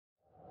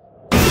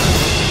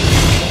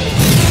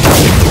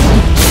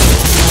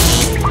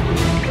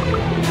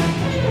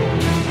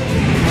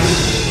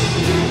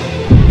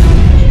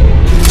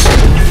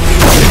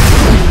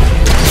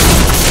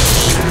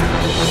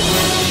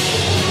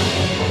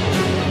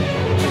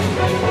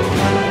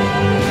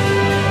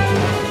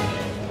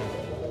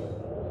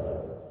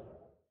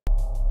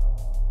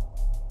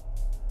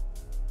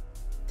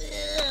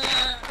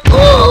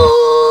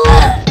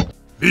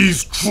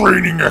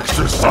training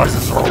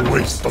exercises are a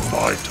waste of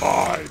my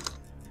time.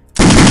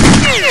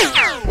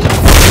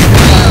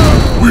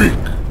 Weak.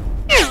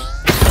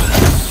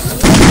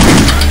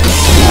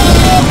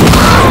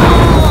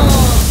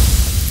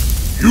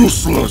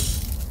 Useless.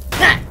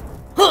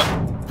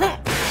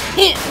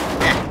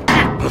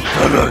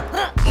 Pathetic.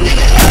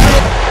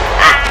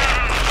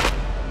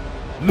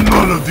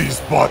 None of these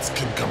bots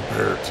can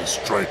compare to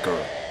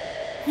Striker.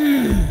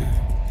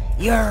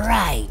 You're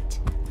right.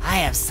 I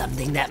have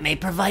something that may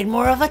provide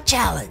more of a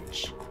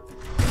challenge.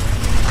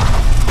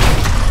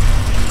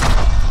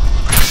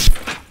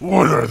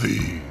 What are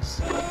these?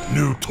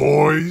 New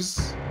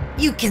toys?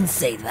 You can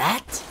say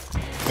that.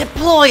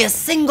 Deploy a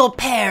single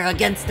pair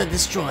against the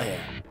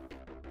destroyer.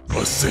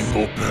 A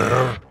single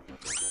pair?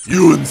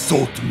 You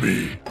insult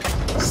me.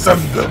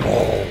 Send them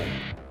all.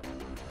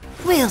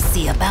 We'll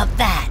see about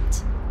that.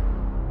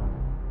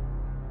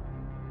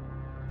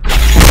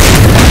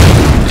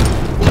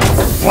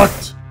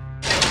 What?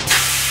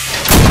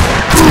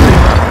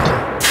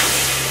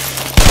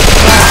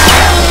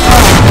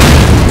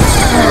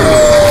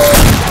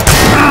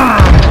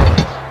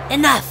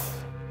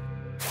 Enough!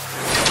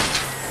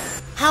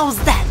 How's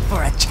that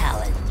for a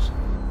challenge?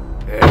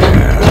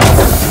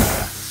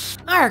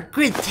 Our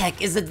grid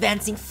tech is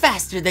advancing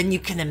faster than you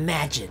can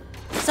imagine.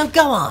 So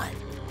go on,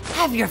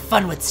 have your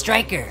fun with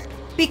Striker,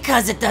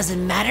 because it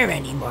doesn't matter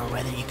anymore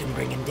whether you can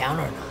bring him down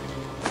or not.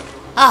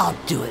 I'll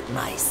do it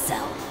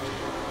myself.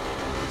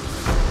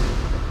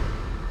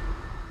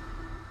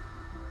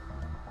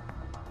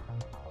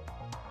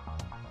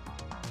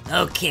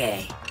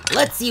 Okay,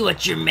 let's see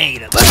what you're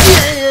made of.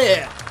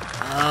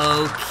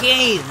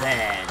 Okay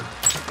then,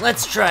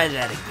 let's try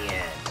that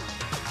again.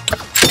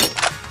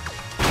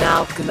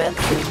 Now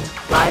commencing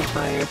live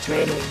fire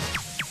training.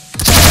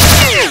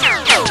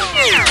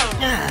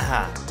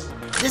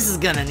 This is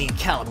gonna need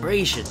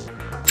calibration.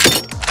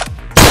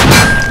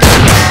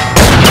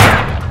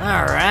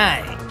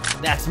 Alright,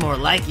 that's more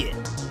like it.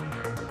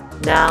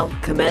 Now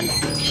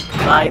commencing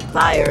live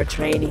fire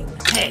training.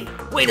 Hey,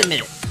 wait a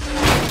minute.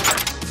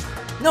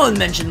 No one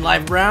mentioned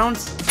live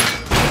rounds.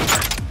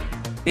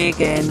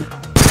 Begin.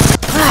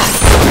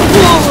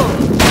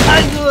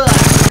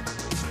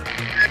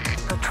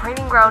 The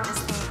training ground is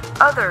the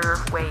other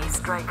way,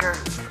 Striker.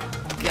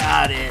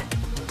 Got it.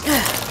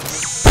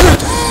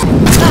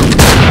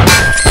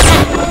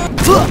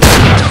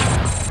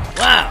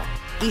 Wow,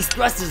 these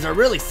thrusters are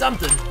really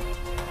something.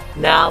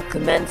 Now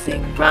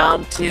commencing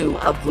round 2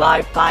 of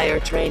live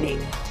fire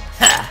training.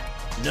 Ha,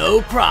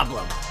 no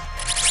problem.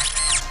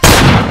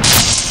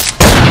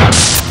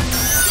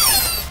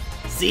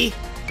 See?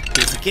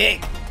 Piece of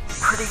cake.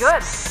 Pretty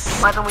good.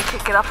 Why don't we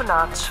kick it up a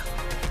notch?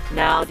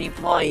 Now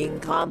deploying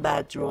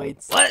combat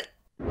droids. What?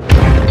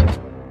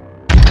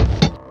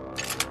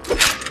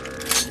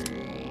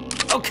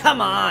 Oh,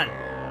 come on!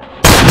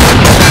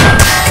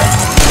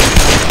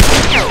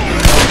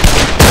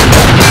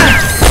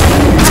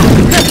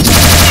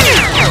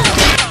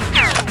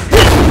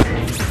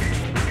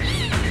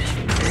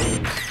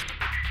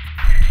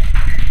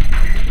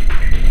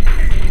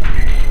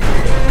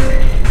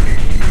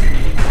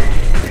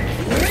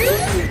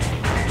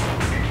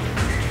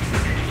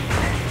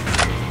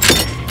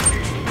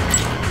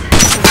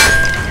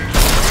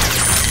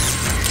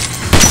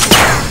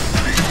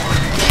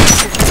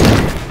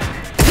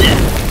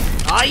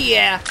 Oh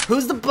yeah,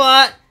 who's the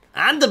bot?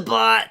 I'm the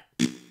bot.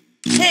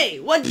 Hey,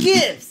 what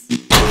gives?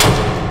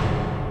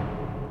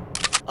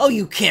 Oh,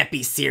 you can't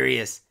be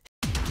serious.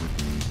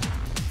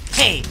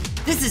 Hey,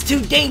 this is too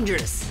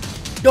dangerous.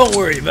 Don't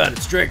worry about it,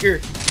 Striker.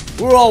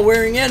 We're all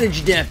wearing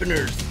energy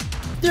dampeners.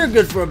 They're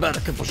good for about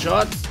a couple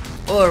shots,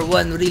 or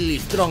one really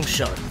strong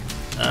shot.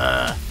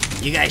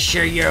 You guys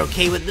sure you're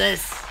okay with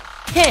this?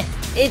 Heh,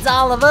 it's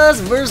all of us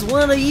versus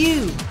one of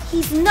you.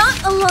 He's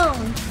not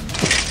alone.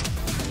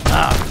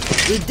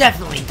 We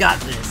definitely got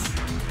this.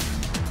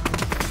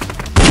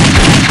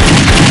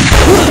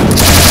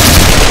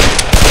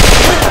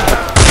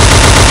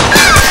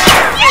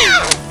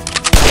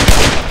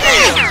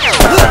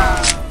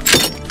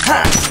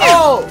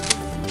 Oh!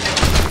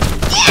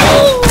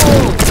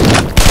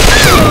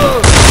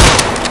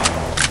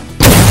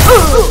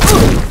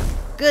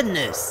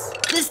 Goodness,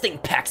 this thing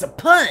packs a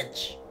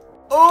punch.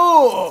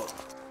 Oh!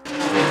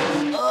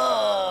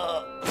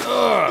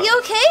 You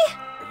okay?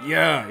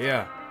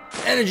 Yeah.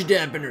 Energy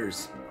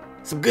dampeners.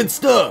 Some good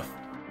stuff.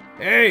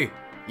 Hey,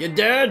 you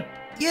dead?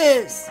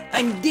 Yes,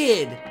 I'm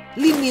dead.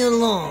 Leave me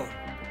alone.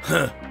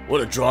 Huh,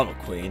 what a drama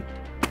queen.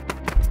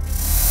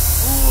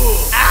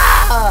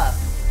 Ah!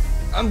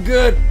 I'm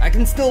good. I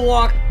can still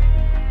walk.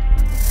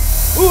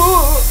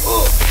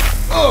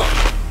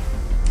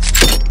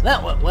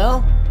 That went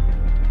well.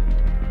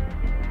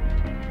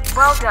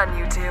 Well done,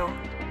 you two.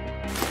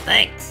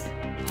 Thanks.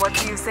 What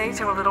do you say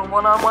to a little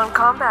one-on-one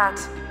combat?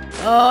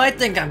 Oh, I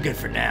think I'm good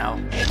for now.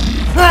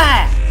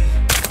 Ah!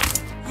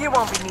 You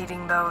won't be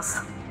needing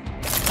those.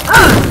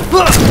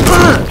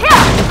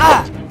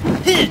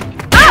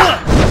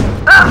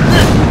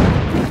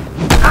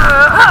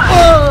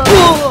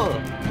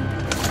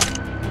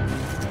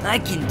 I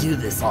can do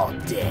this all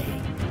day.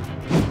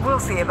 We'll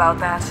see about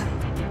that.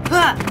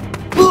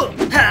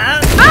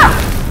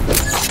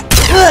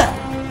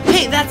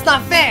 Hey, that's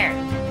not fair!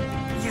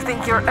 You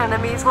think your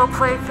enemies will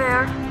play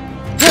fair?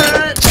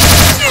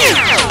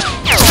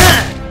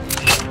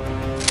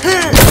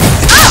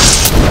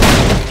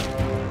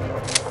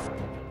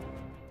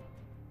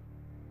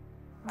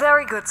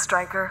 Very good,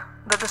 Striker.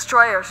 The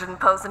Destroyer shouldn't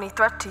pose any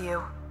threat to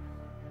you.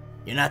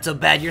 You're not so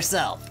bad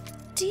yourself.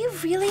 Do you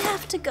really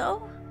have to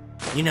go?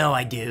 You know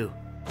I do.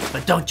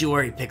 But don't you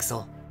worry,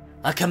 Pixel.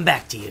 I'll come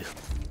back to you.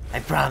 I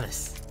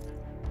promise.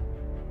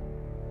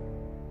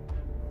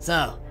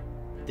 So,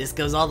 this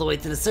goes all the way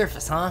to the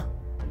surface, huh?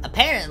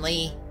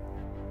 Apparently.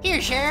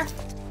 Here, Sheriff.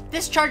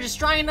 This charge is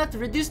strong enough to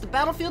reduce the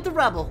battlefield to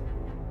rubble.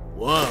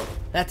 Whoa,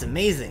 that's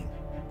amazing.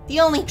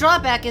 The only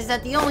drawback is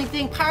that the only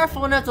thing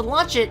powerful enough to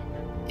launch it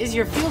is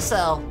your fuel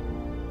cell.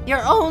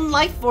 Your own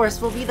life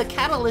force will be the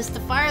catalyst to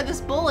fire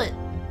this bullet.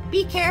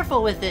 Be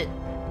careful with it.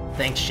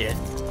 Thanks,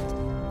 Shift.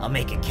 I'll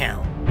make it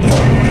count.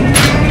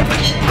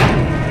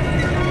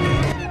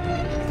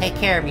 Take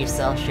care of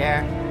yourself,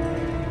 Sheriff.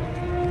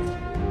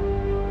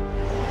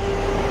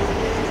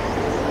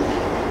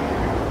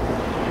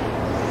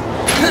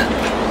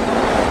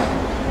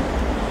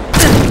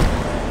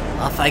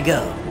 Off I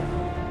go.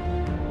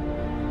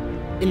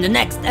 In the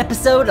next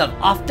episode of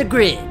Off the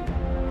Grid.